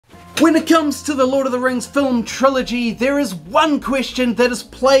When it comes to the Lord of the Rings film trilogy, there is one question that has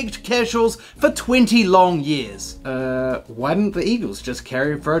plagued casuals for 20 long years. Why didn't the Eagles just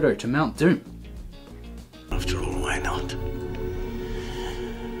carry Frodo to Mount Doom? After all, why not?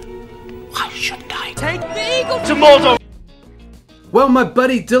 Why shouldn't I take The Eagles to Mordor? Well, my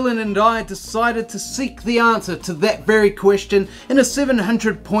buddy Dylan and I decided to seek the answer to that very question in a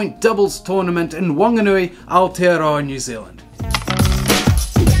 700-point doubles tournament in Whanganui, Aotearoa, New Zealand.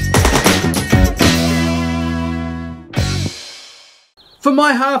 For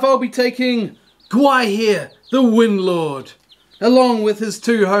my half, I'll be taking Gwaihir, the Windlord, along with his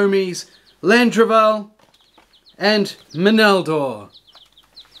two homies, Landreval and Mineldor.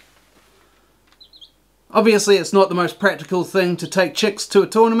 Obviously, it's not the most practical thing to take chicks to a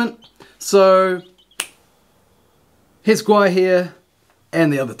tournament, so here's Gwaihir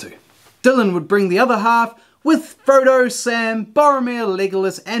and the other two. Dylan would bring the other half with Frodo, Sam, Boromir,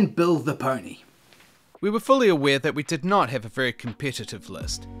 Legolas and Bill the Pony. We were fully aware that we did not have a very competitive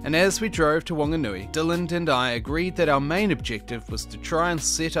list, and as we drove to Whanganui, Dylan and I agreed that our main objective was to try and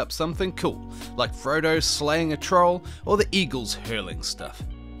set up something cool, like Frodo slaying a troll or the Eagles hurling stuff.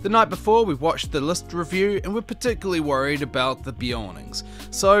 The night before, we watched the list review and were particularly worried about the Beornings,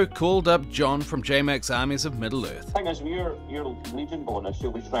 so called up John from JMAC's Armies of Middle-earth. The thing is, your Legion bonus,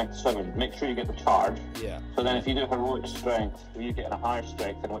 you'll be strength 7. Make sure you get the charge. Yeah. So then if you do heroic strength, you get a higher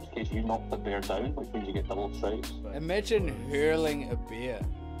strength, in which case you knock the bear down, which means you get double strikes. Imagine hurling a bear.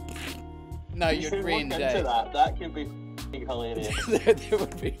 No, you'd rain day. That could be hilarious. That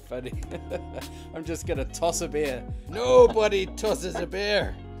would be funny. I'm just gonna toss a bear. Nobody tosses a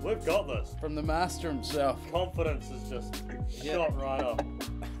bear. We've got this. From the master himself. Confidence is just shot right up.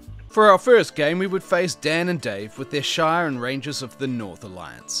 For our first game, we would face Dan and Dave with their Shire and Rangers of the North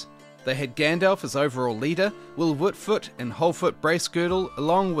Alliance. They had Gandalf as overall leader, Will Whitfoot and Wholefoot Bracegirdle,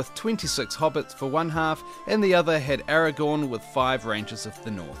 along with 26 hobbits for one half, and the other had Aragorn with 5 Rangers of the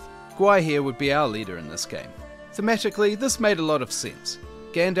North. Gwaihir would be our leader in this game. Thematically, this made a lot of sense.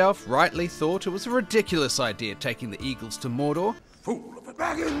 Gandalf rightly thought it was a ridiculous idea taking the Eagles to Mordor, full of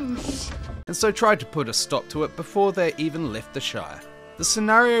dragons, and so tried to put a stop to it before they even left the Shire. The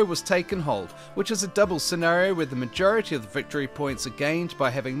scenario was Taken Hold, which is a double scenario where the majority of the victory points are gained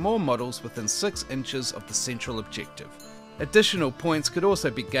by having more models within 6 inches of the central objective. Additional points could also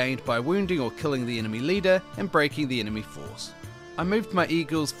be gained by wounding or killing the enemy leader and breaking the enemy force. I moved my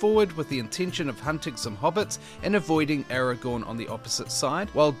Eagles forward with the intention of hunting some hobbits and avoiding Aragorn on the opposite side,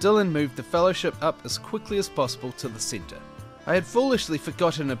 while Dylan moved the Fellowship up as quickly as possible to the centre. I had foolishly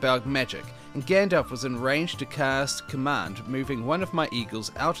forgotten about magic, and Gandalf was in range to cast Command, moving one of my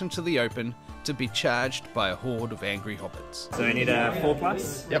Eagles out into the open to be charged by a horde of angry hobbits. So we need a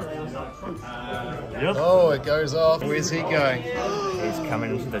 4+? Yep. Oh, it goes off. Where's he going? He's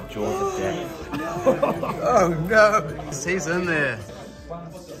coming into the jaws of death. Oh no! He's in there.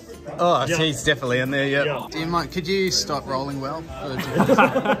 Oh, Yep. he's definitely in there, yep. Yep. Do you mind, could you stop rolling well?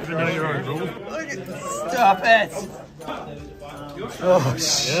 Even know your own rules. Stop it! Oh,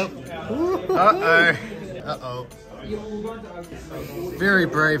 shit. Yep. Uh-oh. Uh-oh. Very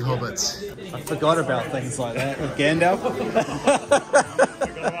brave hobbits. I forgot about things like that with Gandalf.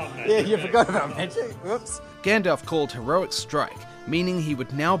 Yeah, you forgot about magic. Whoops. Gandalf called Heroic Strike, meaning he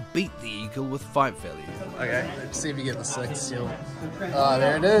would now beat the Eagle with fight value. Okay, let's see if you get the 6. Oh,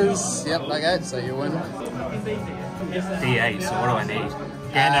 there it is. Yep, okay, so you win. D8, so what do I need?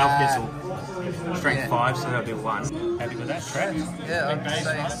 Gandalf gets a strength 5, so that'll be 1. Happy with that? Trap? Yeah,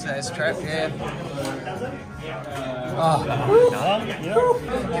 I'd say it's trap, yeah.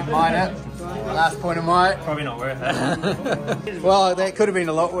 Get mine up. Last point of mine. Probably not worth it. Well, that could have been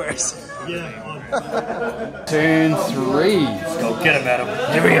a lot worse. Yeah. Turn 3. Go get him, Adam.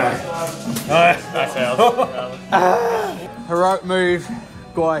 Here we go. I failed. Heroic move,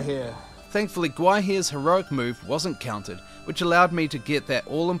 Gwaihir. Thankfully, Gwaihir's heroic move wasn't counted, which allowed me to get that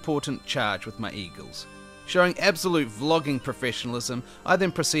all-important charge with my Eagles. Showing absolute vlogging professionalism, I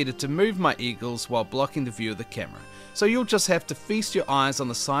then proceeded to move my Eagles while blocking the view of the camera, so you'll just have to feast your eyes on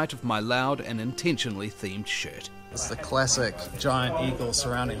the sight of my loud and intentionally themed shirt. It's the classic giant eagle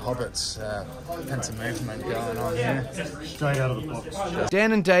surrounding hobbits, pincer movement going on here. Straight out of the box.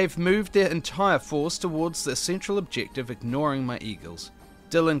 Dan and Dave moved their entire force towards their central objective, ignoring my Eagles.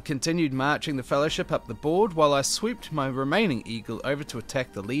 Dylan continued marching the Fellowship up the board while I swooped my remaining Eagle over to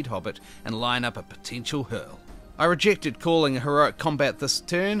attack the lead hobbit and line up a potential hurl. I rejected calling a heroic combat this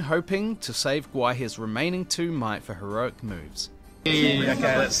turn, hoping to save Gwaihir's remaining 2 might for heroic moves. Okay,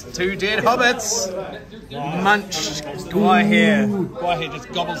 that's 2 dead hobbits. Munched. Guy here just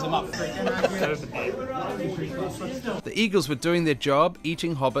gobbles them up. The eagles were doing their job,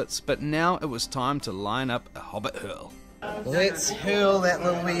 eating hobbits, but now it was time to line up a hobbit hurl. Let's hurl that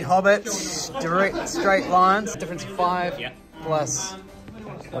little wee hobbit. Direct, straight lines. Difference of 5 plus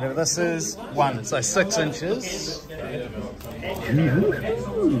whatever this is, 1. So 6 inches.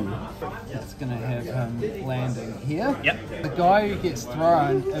 It's going to have him landing here. The guy who gets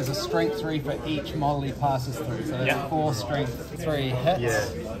thrown is a strength 3 for each model he passes through. So that's 4 strength 3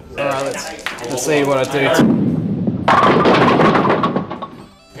 hits. Alright, let's see what I do.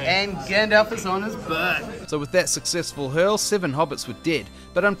 And Gandalf is on his butt. So with that successful hurl, 7 hobbits were dead,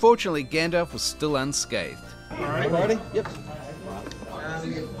 but unfortunately Gandalf was still unscathed. Alright, ready? Yep.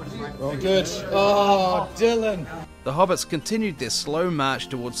 Roll good. Oh, Dylan. The hobbits continued their slow march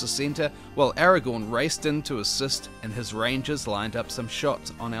towards the centre, while Aragorn raced in to assist and his rangers lined up some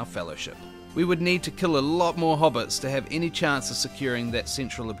shots on our fellowship. We would need to kill a lot more hobbits to have any chance of securing that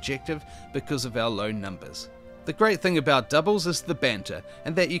central objective because of our low numbers. The great thing about doubles is the banter,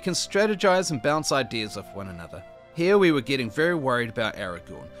 and that you can strategize and bounce ideas off one another. Here we were getting very worried about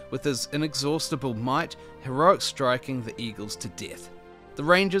Aragorn, with his inexhaustible might, heroic striking the eagles to death. The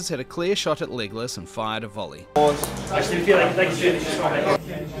Rangers had a clear shot at Legolas and fired a volley. I still feel like they can do this.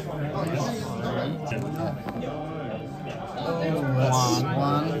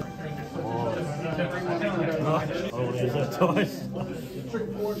 One. Oh, there's a toys.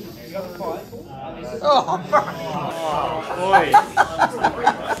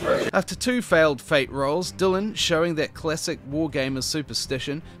 After 2 failed fate rolls, Dylan, showing that classic wargamer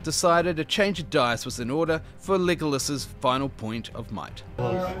superstition, decided a change of dice was in order for Legolas's final point of might.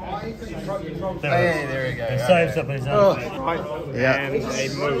 Hey, there we go. It saves up his own. And a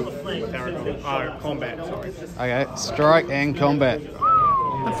move. Combat, sorry. Okay, strike and combat.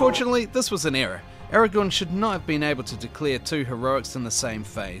 Unfortunately, this was an error. Aragorn should not have been able to declare 2 heroics in the same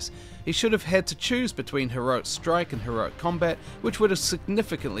phase. He should have had to choose between heroic strike and heroic combat, which would have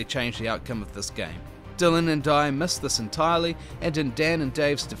significantly changed the outcome of this game. Dylan and I missed this entirely, and in Dan and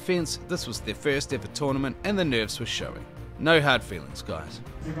Dave's defense, this was their first ever tournament and the nerves were showing. No hard feelings, guys.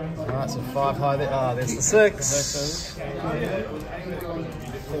 Alright, so 5 high there. Oh, there's the 6.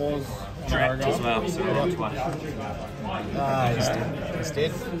 Direct as well, so we got twice. Ah, he's dead. He's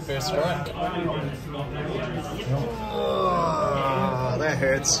dead. First strike. Oh, that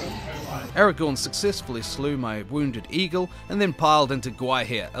hurts. Aragorn successfully slew my wounded eagle and then piled into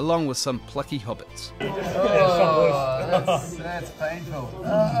Gwaihir along with some plucky hobbits. Oh, that's painful.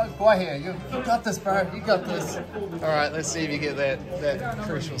 Gwaihir, you got this, bro. You got this. Alright, let's see if you get that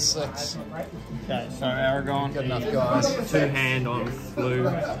crucial 6. Okay, so Aragorn. Good enough, guys. 2-hand on flu.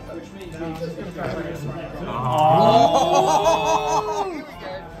 Oh! Here we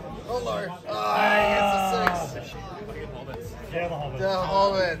go. Oh, low. Ah, it's a 6. Yeah, the Hobbit. The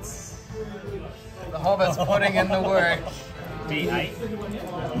Hobbits. The Hobbits putting in the work. D8.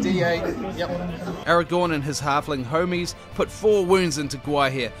 D8, yep. Aragorn and his halfling homies put 4 wounds into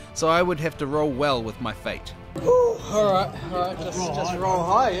Gwaihir, so I would have to roll well with my fate. Alright, just roll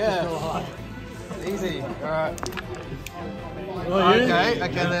high, yeah. Easy, alright. Okay,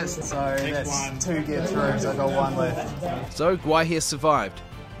 that's 2 get through, so I got 1 left. So Gwaihir survived,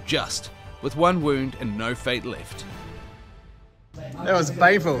 just, with 1 wound and no fate left. That was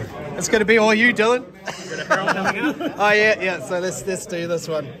painful. It's going to be all you, Dylan. Oh yeah, so let's do this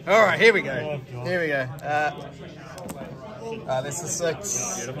one. Alright, here we go. Here we go. This is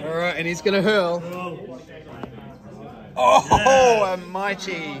 6. Alright, and he's going to hurl. Oh, a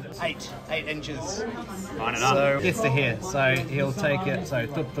mighty 8 inches. Line it up. So gets to here. So he'll take it. So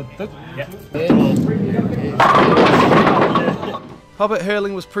Yep. Hobbit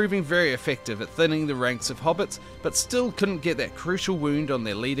hurling was proving very effective at thinning the ranks of hobbits, but still couldn't get that crucial wound on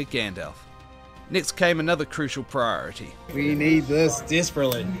their leader Gandalf. Next came another crucial priority. we need this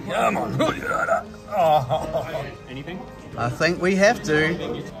desperately. Come on. Anything? I think we have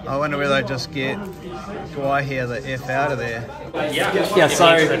to. I wonder whether I just get Gwaihir the F out of there. Yeah,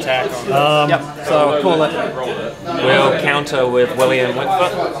 so attack on So I'll call it. we'll counter with William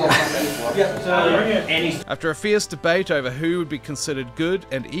Whitfoot. After a fierce debate over who would be considered good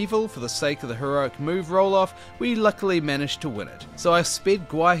and evil for the sake of the heroic move roll-off, we luckily managed to win it. So I sped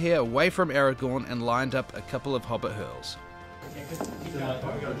Gwaihir away from Aragorn and lined up a couple of hobbit hurls.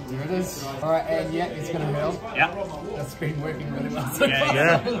 Here it is. Alright, and yeah, it's going to hurl. Yeah. That's been working really well so far.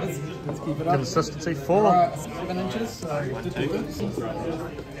 Yeah. Let's keep it up. Consistency 4. Alright, 7 inches. So,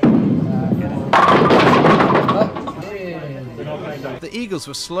 The eagles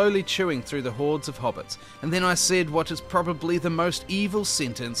were slowly chewing through the hordes of hobbits, and then I said what is probably the most evil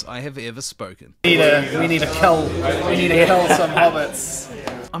sentence I have ever spoken. We need to kill some hobbits.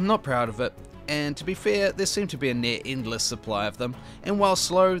 I'm not proud of it, and to be fair, there seemed to be a near endless supply of them, and while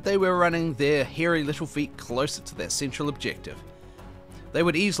slow, they were running their hairy little feet closer to that central objective. They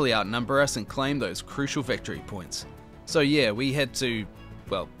would easily outnumber us and claim those crucial victory points. So yeah, we had to,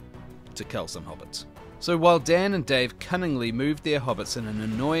 well, to kill some hobbits. So while Dan and Dave cunningly moved their hobbits in an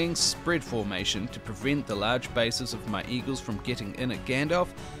annoying spread formation to prevent the large bases of my eagles from getting in at Gandalf,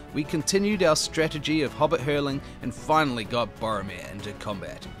 we continued our strategy of hobbit hurling and finally got Boromir into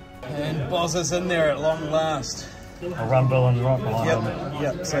combat. And Boz is in there at long last. I'll run Bill and right behind him.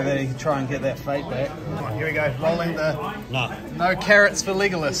 Yep, so that he can try and get that fate back. Come on, here we go, rolling the... No carrots for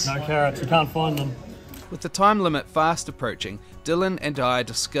Legolas. carrots, you can't find them. With the time limit fast approaching, Dylan and I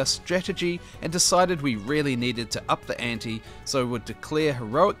discussed strategy and decided we really needed to up the ante, so would declare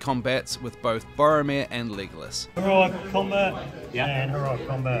heroic combats with both Boromir and Legolas. Heroic combat and heroic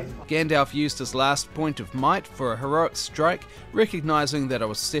combat. Gandalf used his last point of might for a heroic strike, recognising that I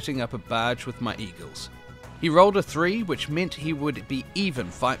was setting up a barge with my eagles. He rolled a 3, which meant he would be even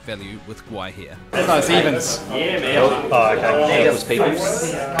fight value with Gwaihir. No, it's evens. Yeah, man. Oh, okay. Eagles, people.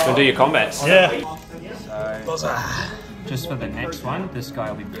 We'll do your combats. Yeah. Just for the next one, this guy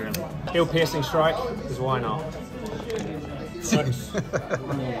will be brilliant. He'll piercing strike, because why not?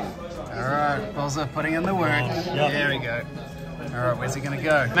 Alright, Bozza putting in the work. Yep. There we go. Alright, where's he gonna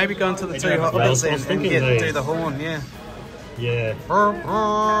go? Maybe go into the two hobbits and do the horn, yeah. Yeah. We're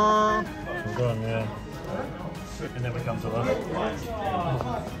done, yeah. And then we come to that.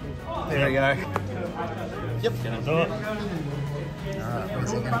 There we go. Yep. Gonna do it. Alright,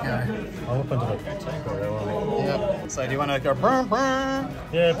 where's he gonna I'll look into the tank or whatever. go? Yep. So do you want to go brum brum?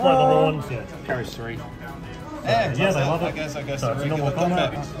 Yeah, play the horns. Yeah. Carries 3. Yeah, Yeah, they love it. I guess So the it's a regular normal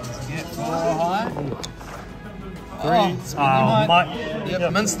combat. combat. Get 4 high. 3. Might. Yep.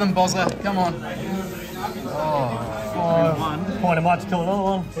 Yep, mince them, Bozza. Come on. Point of might to kill another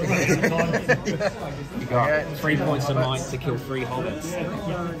one. You got 3 points of might to kill 3 hobbits.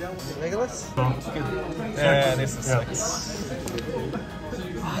 Legolas? Yeah, this is 6.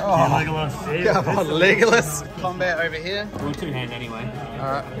 Yeah, Legolas. Yeah. Come on, Legolas. Combat over here. We'll 2-hand anyway.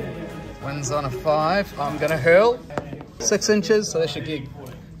 Alright. Wins on a 5. I'm gonna hurl. 6 inches, so that should get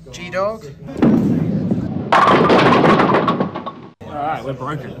G-Dog. Alright, we're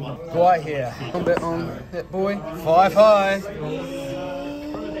broken. Right here. Combat on that boy. 5 high.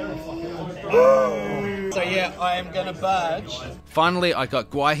 So yeah, I am gonna barge. Finally, I got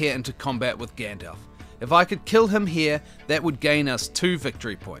Gwaihir into combat with Gandalf. If I could kill him here, that would gain us 2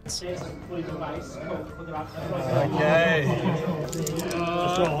 victory points. Okay.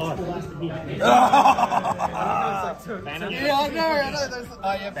 Yeah, I know.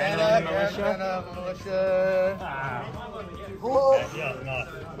 Oh, yeah, banner, militia. Yeah, no.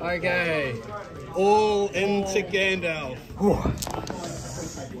 Okay. All into Gandalf.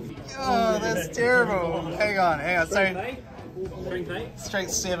 Oh, that's terrible. Hang on. So,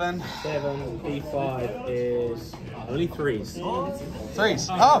 strength 7. 7, E5 is only 3s. 3s.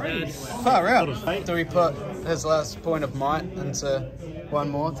 Oh, far out. Do we put his last point of might into one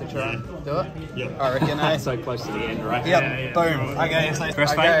more to try and do it? Yep. I reckon, eh? So close to the end, right? Yep, boom. Okay, so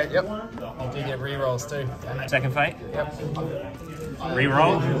First okay, fate? yep. You do get re-rolls too. Second fate? Yep.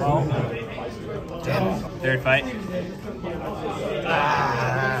 Reroll. Third fate.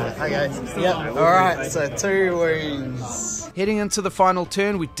 Okay, yep. Alright, so 2 wounds. Heading into the final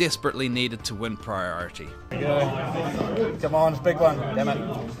turn, we desperately needed to win priority. Come on, big one. Damn it.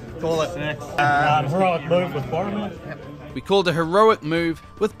 Call it. Heroic move with Boromir. We called a heroic move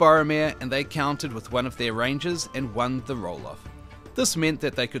with Boromir, and they countered with one of their rangers and won the roll-off. This meant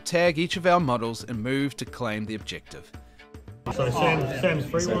that they could tag each of our models and move to claim the objective. So Sam's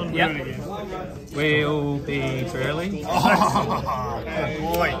free one. Yep. We'll be early. Good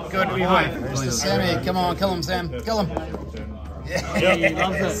boy, good boy. Sammy, come on, kill him, Sam. Kill him.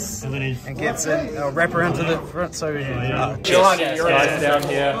 Yes. And then he's And gets in. I'll wrap around to the front so Guys down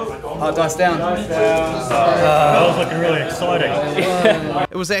here. Oh, dice down. that was looking really exciting.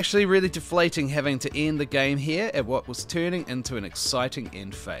 It was actually really deflating having to end the game here at what was turning into an exciting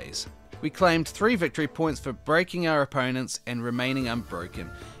end phase. We claimed 3 victory points for breaking our opponents and remaining unbroken,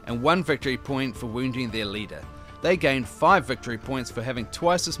 and 1 victory point for wounding their leader. They gained 5 victory points for having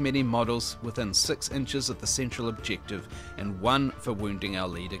twice as many models within 6 inches of the central objective, and 1 for wounding our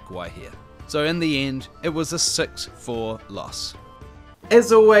leader Gwaihir. So in the end, it was a 6-4 loss.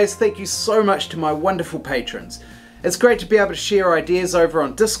 As always, thank you so much to my wonderful patrons. It's great to be able to share ideas over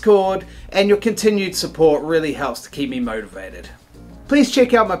on Discord, and your continued support really helps to keep me motivated. Please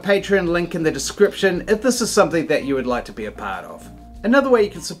check out my Patreon link in the description if this is something that you would like to be a part of. Another way you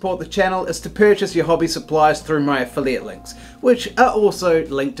can support the channel is to purchase your hobby supplies through my affiliate links, which are also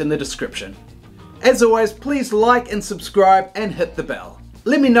linked in the description. As always, please like and subscribe and hit the bell.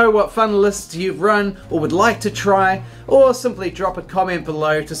 Let me know what fun lists you've run or would like to try, or simply drop a comment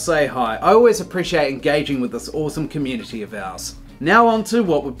below to say hi. I always appreciate engaging with this awesome community of ours. Now on to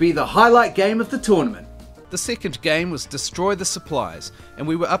what would be the highlight game of the tournament. The second game was Destroy the Supplies, and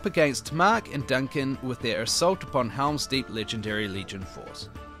we were up against Mark and Duncan with their Assault upon Helm's Deep Legendary Legion force.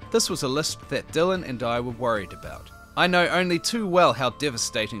 This was a list that Dylan and I were worried about. I know only too well how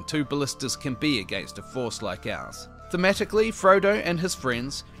devastating 2 ballistas can be against a force like ours. Thematically, Frodo and his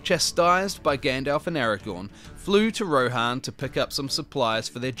friends, chastised by Gandalf and Aragorn, flew to Rohan to pick up some supplies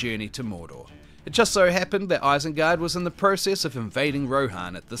for their journey to Mordor. It just so happened that Isengard was in the process of invading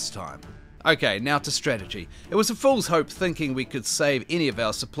Rohan at this time. Okay, now to strategy. It was a fool's hope thinking we could save any of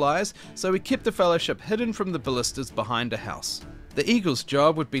our supplies, so we kept the Fellowship hidden from the ballistas behind a house. The Eagle's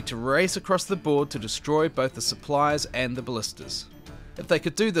job would be to race across the board to destroy both the supplies and the ballistas. If they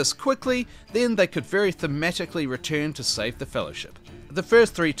could do this quickly, then they could very thematically return to save the Fellowship. The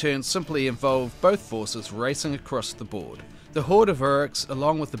first 3 turns simply involved both forces racing across the board. The horde of Uruks,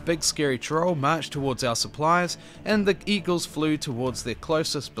 along with the big scary troll, marched towards our supplies, and the Eagles flew towards their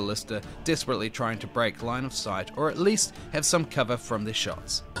closest ballista, desperately trying to break line of sight, or at least have some cover from their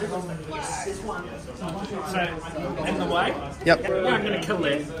shots. So, in the way? Yep. Yeah, I'm going to kill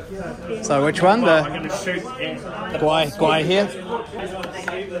that. So which one? I'm going to shoot at Guy here.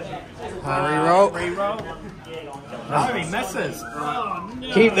 Reroll. Reroll. No, he misses. Oh,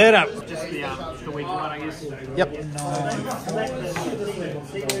 no. Keep that up. Just the weak one, I guess. Yep.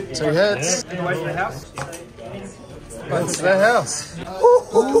 2 hits. Away to the house. Into the house.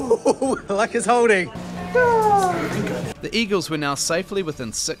 Ooh, luck is holding. The Eagles were now safely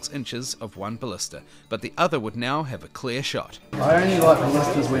within 6 inches of one ballista, but the other would now have a clear shot. I only like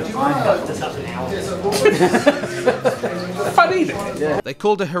ballistas when Funny. Yeah. They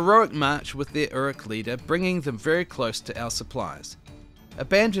called a heroic march with their Uruk leader, bringing them very close to our supplies.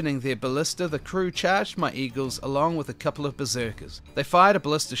 Abandoning their ballista, the crew charged my Eagles along with a couple of berserkers. They fired a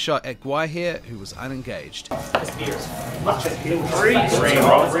ballista shot at Gwaihir, who was unengaged.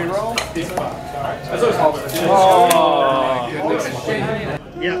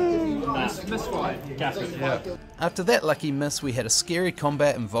 After that lucky miss, we had a scary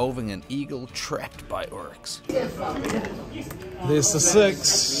combat involving an eagle trapped by Uruks. There's the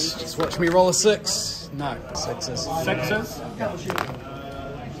 6. Just watch me roll a 6. No, 6s. 6s?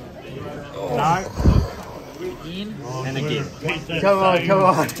 No. Again and again. Come on, come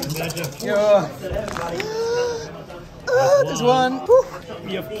on. There's one.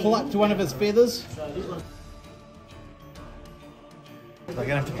 You've plucked one of his feathers. They're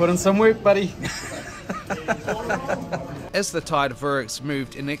gonna have to put in some work, buddy. As the tide of Uruks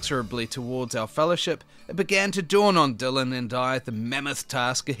moved inexorably towards our Fellowship, it began to dawn on Dylan and I the mammoth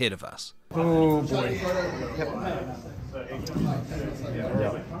task ahead of us. Oh boy.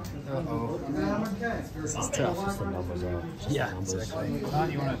 This is tough. Yeah, exactly.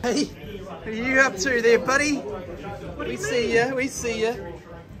 Hey, what are you up to there, buddy? We see ya. We see ya.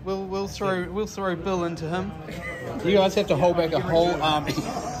 We'll throw Bill into him. You guys have to hold back a whole army.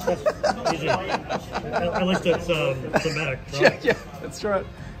 At least it's thematic, right? Yeah, that's right.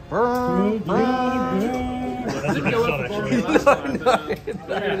 That's a big shot, actually.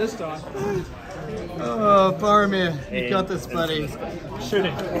 No, this time. Oh, Boromir, you got this, buddy.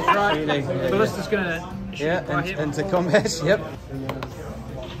 Shooting. Right. Ballista's gonna shoot right here. Into combat. Yep.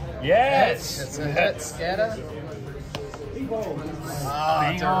 Yes! It's a hit, scatter.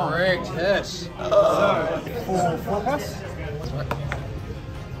 Ah, direct hit. So, 4 plus?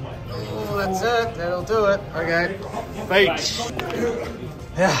 Oh, that's it. That'll do it. Okay. Beach.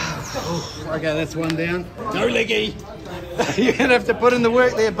 Yeah. Okay, that's one down. No leggy. You're gonna have to put in the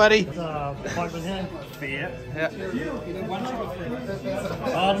work there, buddy. Point with him. Fair. Yeah.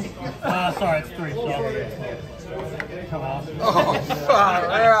 Sorry, it's 3. Sorry. Come on. Oh, far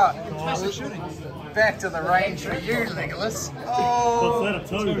out. Back to the range for you, Legolas. Oh. What's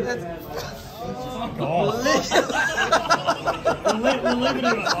that, a 2? We're leaving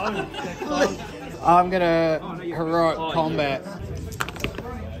it alone. I'm gonna heroic combat.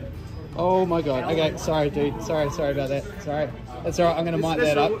 Oh my god. Okay, sorry dude. Sorry about that. Sorry. That's alright, I'm gonna might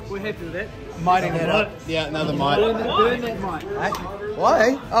that up. We're happy with that. Mighting that up. Yeah, another might. Burn that might.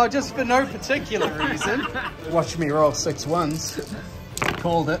 Why? Oh, just for no particular reason. Watch me roll 6 1s.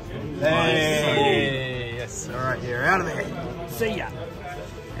 Called it. Hey, yes. Alright, you're out of there. See ya.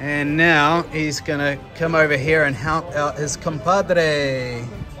 And now he's gonna come over here and help out his compadre.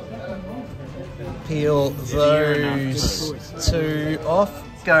 Peel those two off.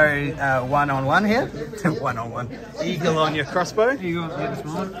 Go 1-on-1 here. 1-on-1. Eagle on your crossbow. Eagle, yeah, that's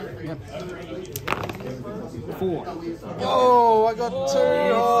mine. Yep. 4. Oh, I got 2.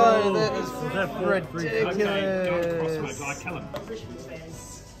 Oh, that is ridiculous.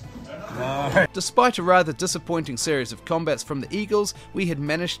 No. Despite a rather disappointing series of combats from the Eagles, we had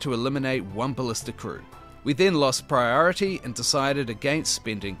managed to eliminate 1 ballista crew. We then lost priority and decided against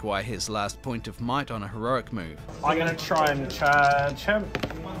spending Gwaihe's last point of might on a heroic move. I'm going to try and charge him.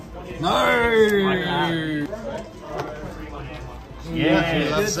 No! Yeah. He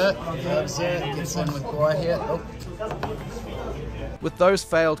loves it. Loves it. Gets in with Gwaihe. Oh. With those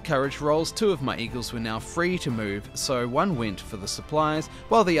failed courage rolls, 2 of my eagles were now free to move, so one went for the supplies,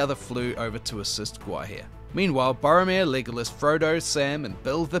 while the other flew over to assist Gwaihe. Meanwhile, Boromir, Legolas, Frodo, Sam and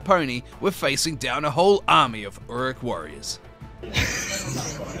Bill the pony were facing down a whole army of Uruk warriors.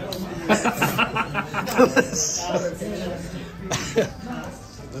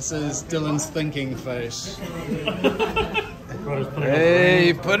 This is Dylan's thinking face.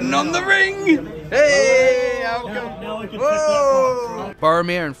 Hey, putting on the ring! Hey, whoa!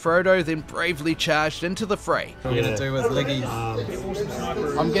 Boromir and Frodo then bravely charged into the fray. What are we going to do with Liggy?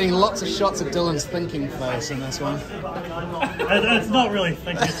 I'm getting lots of shots of Dylan's thinking face in this one. It's not really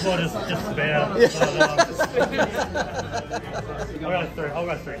thinking, it's more just about. I'll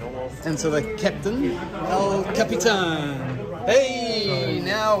go through normal. And so the captain, El Capitan. Hey,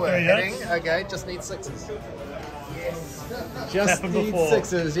 now we're heading. Okay, just need 6s. Just need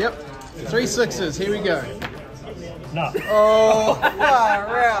 6s, yep. 3 6s, here we go. No. Oh,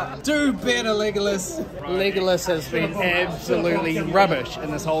 far out. Do better, Legolas. Legolas has been absolutely rubbish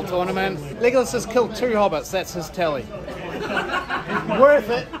in this whole tournament. Legolas has killed 2 hobbits, that's his tally. Worth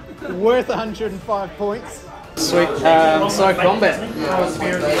it. Worth 105 points. Sweet. So combat.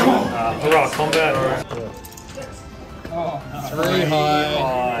 Heroic combat. 3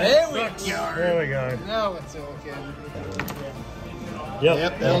 high. There we go. There we go. Now we're talking.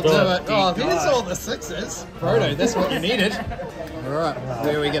 Yep, That'll do it. Oh, there's all the 6s. Frodo, that's what you needed. Alright,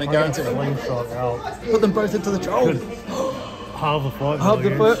 where are we going to go into? Put them both into the troll. Half the fight value.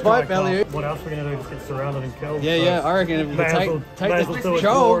 Half the fight value. What else are we going to do? Just get surrounded and killed? Yeah, I reckon if we take the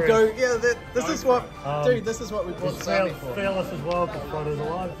troll, go, yeah, this is what, dude, this is what we bought the army for. Fearless as well, because Frodo's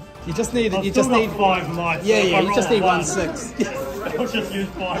alive. You just need, I've still got 5 mites. Yeah, So you just need 1 6. I'll just use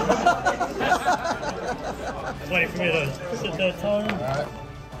 5. Wait for me to sit there, Tony. Alright.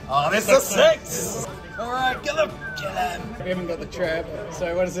 Oh, there's a 6! Alright, kill him! Kill him! We haven't got the trap,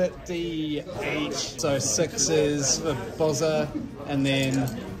 so what is it? DH. So 6 is for Bozza, and then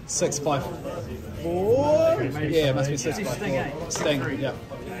 6 by 4? Yeah, it must be 6 by 4. Sting, yeah.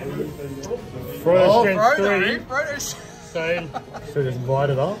 Frodo's Same. So just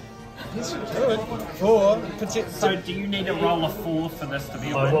bite it up. Yes, you could. 4. So do you need to roll a 4 for this to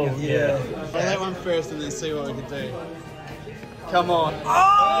be a win? I will, Yeah. Roll that one first and then see what we can do. Come on.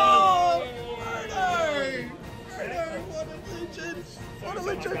 Oh! Frodo! Frodo, what a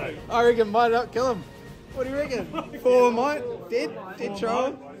legend! I reckon might up, kill him. What do you reckon? 4 might? Dead? Dead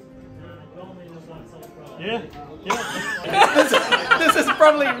troll? Yeah. This is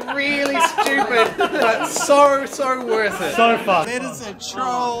probably really stupid, but so worth it. So far. That is a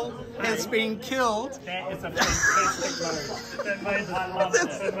troll has been killed. That is a fantastic move. That made the love.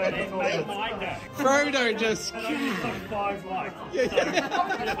 That made the tournament. Frodo just... 5 likes.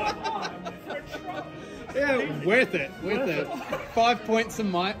 Yeah, worth it. 5 points a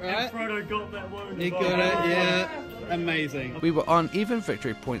might, right? Frodo got that wound. He got it, yeah. Amazing. We were on even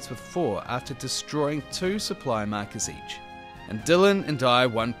victory points with 4 after destroying 2 supply markers each. And Dylan and I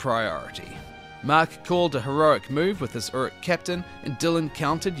won priority. Mark called a heroic move with his Uruk captain, and Dylan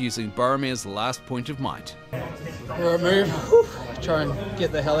countered using Boromir's last point of might. Heroic move. Whew. Try and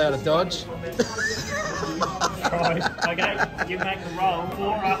get the hell out of Dodge. Okay, you make the roll.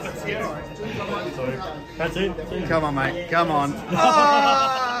 4 up at 0. That's it. Come on, mate. Come on.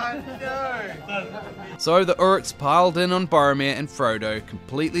 Oh, no. So the Uruks piled in on Boromir and Frodo,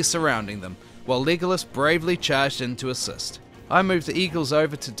 completely surrounding them, while Legolas bravely charged in to assist. I moved the Eagles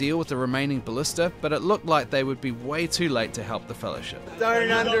over to deal with the remaining ballista, but it looked like they would be way too late to help the Fellowship.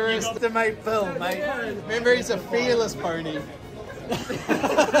 Don't underestimate Bill, mate. Remember, he's a fearless pony.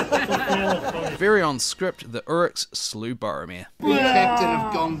 Very on script, the Uruks slew Boromir. The captain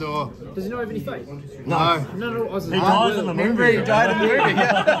of Gondor. Does he not have any faith? No. No, it wasn't. He died in the movie. Remember, he died in the movie,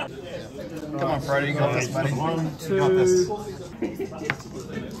 yeah. Come on, Frodo, you got this, buddy. 1, 2, You got this.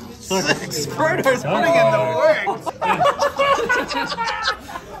 6. Frodo's putting in the work.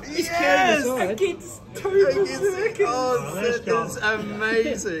 He's carrying the side. Against 2 berserkers. Oh, that is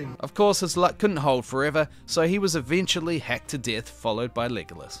amazing. Of course, his luck couldn't hold forever, so he was eventually hacked to death, followed by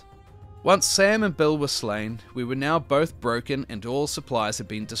Legolas. Once Sam and Bill were slain, we were now both broken and all supplies had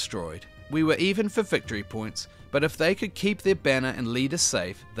been destroyed. We were even for victory points, but if they could keep their banner and lead us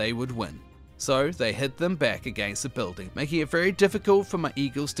safe, they would win. So they hid them back against the building, making it very difficult for my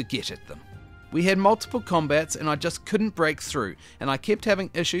eagles to get at them. We had multiple combats and I just couldn't break through, and I kept having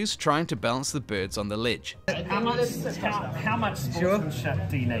issues trying to balance the birds on the ledge. How much sportsmanship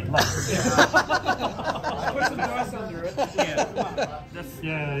do you need? Like, Put some dice under it.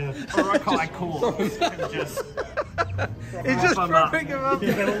 yeah. Urukai calls and just... He's just propping him up.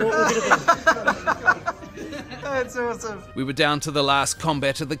 That's awesome. We were down to the last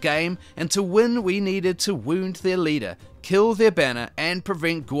combat of the game, and to win we needed to wound their leader, kill their banner, and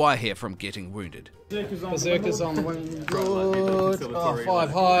prevent Gwaihir from getting wounded. Berserkers on the wing. Good. Oh,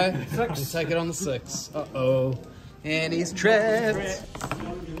 5 high. 6. Take it on the 6. Uh-oh. And he's trapped.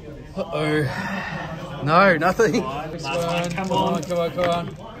 Uh-oh. No, nothing. Come on.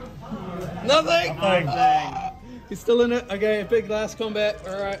 Nothing! He's still in it. Okay, a big last combat.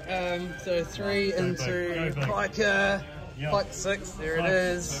 Alright, so 3 into Piker. Pike 6, there it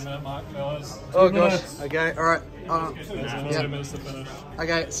is. Oh gosh. Okay, alright.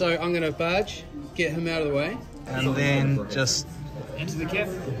 Okay, so I'm gonna barge, get him out of the way, and then just into the cap.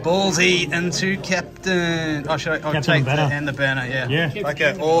 ballsy into Captain. Oh, should I? I'll take the and the banner. Yeah.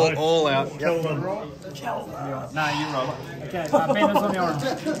 Okay, all out. Yep. No, you roll. Okay, banner's on the orange.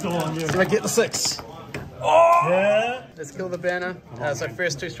 So I get the 6. Oh! Yeah. Let's kill the banner. So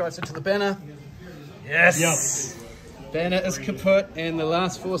first 2 strikes into the banner. Yes. Yep. Banner is kaput, and the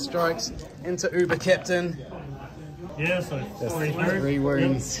last 4 strikes into Uber Captain. Yeah, so 3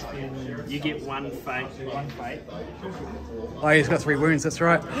 wounds. You get 1 fate. Oh, he's got 3 wounds, that's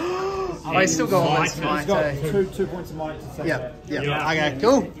right. Oh, he's still got all his might. Got 2 points of might to say. Yeah. Okay,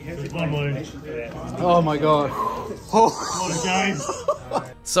 cool. 1 wound. Oh my god.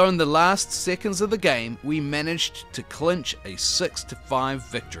 So in the last seconds of the game, we managed to clinch a 6-5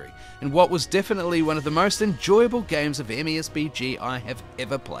 victory, in what was definitely one of the most enjoyable games of MESBG I have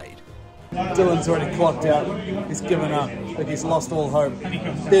ever played. Dylan's already clocked out. He's given up. Like he's lost all hope.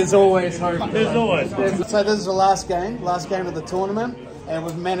 There's always hope. There's always. So this is the last game of the tournament, and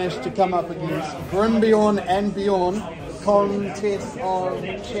we've managed to come up against Grimbjorn and Bjorn, contest of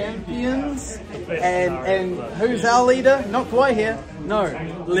champions. And who's our leader? Not Gwaihir. No,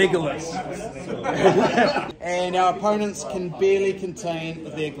 Legolas. And our opponents can barely contain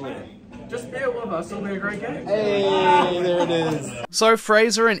their glee. Just bear with us, it'll be a great game. Hey, there it is. So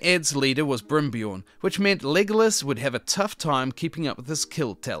Fraser and Ed's leader was Brimbjorn, which meant Legolas would have a tough time keeping up with his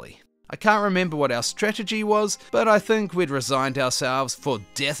kill tally. I can't remember what our strategy was, but I think we'd resigned ourselves for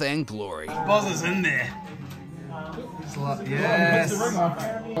death and glory. Boz is in there. Yes.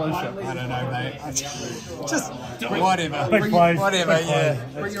 I don't know, mate. Just whatever. Whatever, yeah.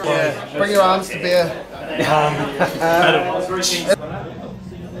 Bring your arms to bear.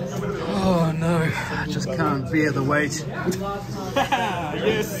 Oh no, I just can't bear the weight.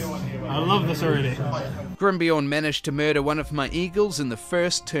 Yes, I love this already. Grimbjorn managed to murder one of my eagles in the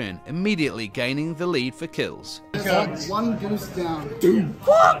first turn, immediately gaining the lead for kills. One goose down.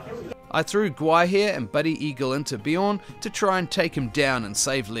 What? I threw Gwaihir and Buddy Eagle into Bjorn to try and take him down and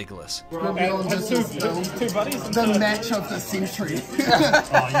save Legolas. Two buddies. The match of the century.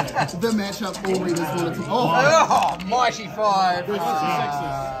 The matchup all readers wanted to. Oh, mighty 5.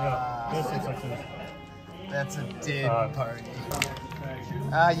 That's a dead pony.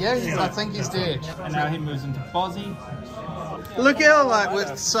 I think he's dead. And now he moves into Fozzie. Look how, like,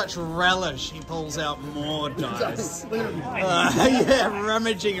 with such relish, he pulls out more dice.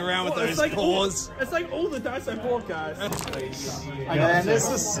 Rummaging around with those paws. It's like all the dice I bought, guys. And this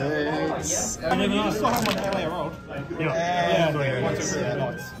is 6. And then you saw how much I rolled.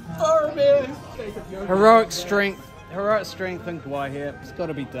 Oh, man. Heroic strength and Gwaihir. It's got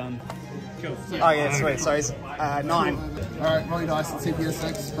to be done. Cool. Oh, yeah, sweet. So he's 9. Alright, roll your dice and see if you're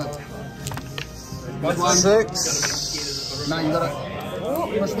 6, but. What's 6? No, you gotta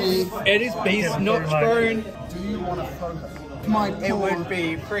push me. It is beast not thrown. Do you want to throw it? It would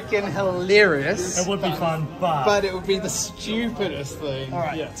be freaking hilarious. It would be fun, but it would be the stupidest thing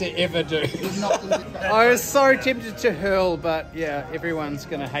to ever do. I was so tempted to hurl, but yeah, everyone's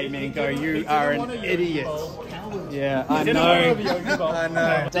gonna hate me and go, "You are an idiot." Yeah, I know. I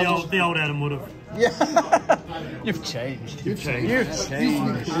know. The old Adam would have. Yeah. You've changed. You've changed.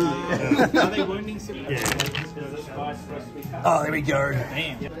 Are they wounding 7? Yeah. Oh, there we go.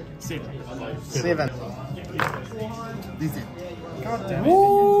 Damn. 7. This is God damn it.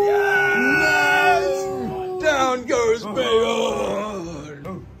 Yes! Down goes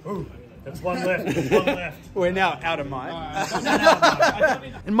Bayon! That's one left. There's one left. We're now out of mine.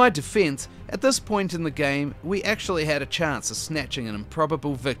 In my defense, at this point in the game, we actually had a chance of snatching an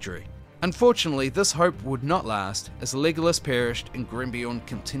improbable victory. Unfortunately, this hope would not last, as Legolas perished and Grimbeorn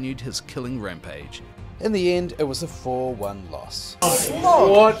continued his killing rampage. In the end, it was a 4-1 loss.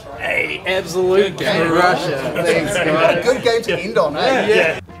 What a absolute crusher. Thanks, guys. Good game to end on, eh?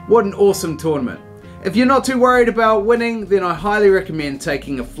 Yeah. What an awesome tournament. If you're not too worried about winning, then I highly recommend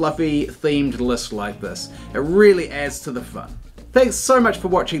taking a fluffy themed list like this. It really adds to the fun. Thanks so much for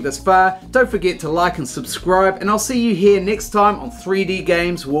watching this far. Don't forget to like and subscribe, and I'll see you here next time on 3D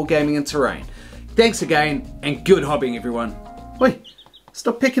Games, Wargaming and Terrain. Thanks again, and good hobbying, everyone. Wait,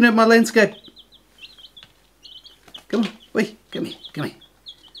 stop picking at my landscape. Come on, wait, come here, come here.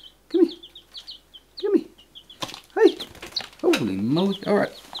 Come here, come here. Hey, holy moly,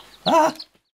 alright. Ah!